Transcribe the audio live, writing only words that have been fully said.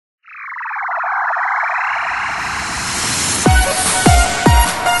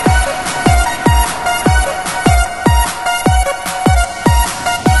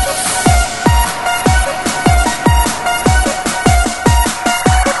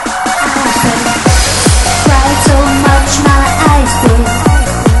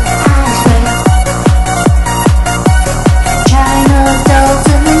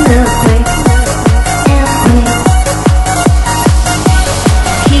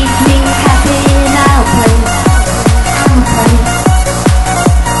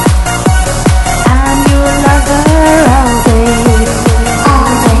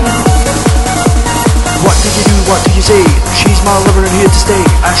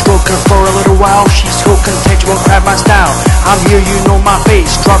I stroke her for a little while. She's so content, you won't grab my style. I'm here, you know my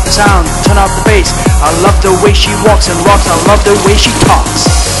face. Drop the sound, turn up the bass. I love the way she walks and rocks. I love the way she talks.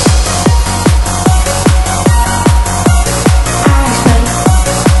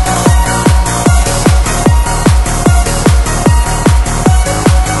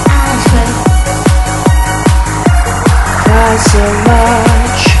 So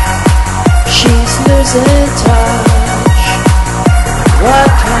much, she's losing touch. What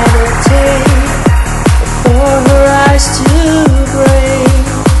can it take for her eyes to break?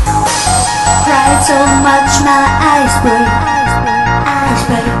 Cried so much, my eyes break. Eyes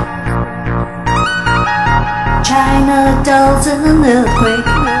break. China dolls in an earthquake.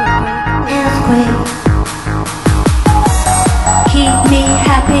 Earthquake. Keep me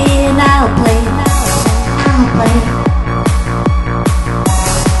happy and I'll play. I'll play.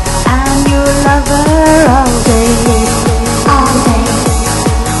 Lover all day, all day.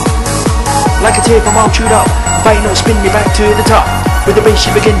 Like a tape, I'm all chewed up. Fight no, spin me back to the top. With the bass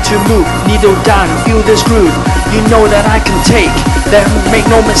she begin to move. Needle down, feel this groove. You know that I can take that, make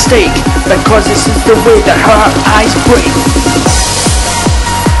no mistake, because this is the way that her eyes break.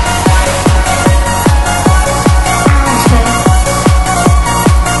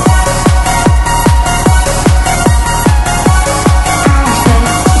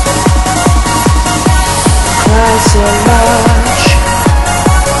 So much,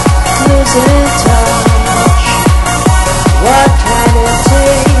 losing touch.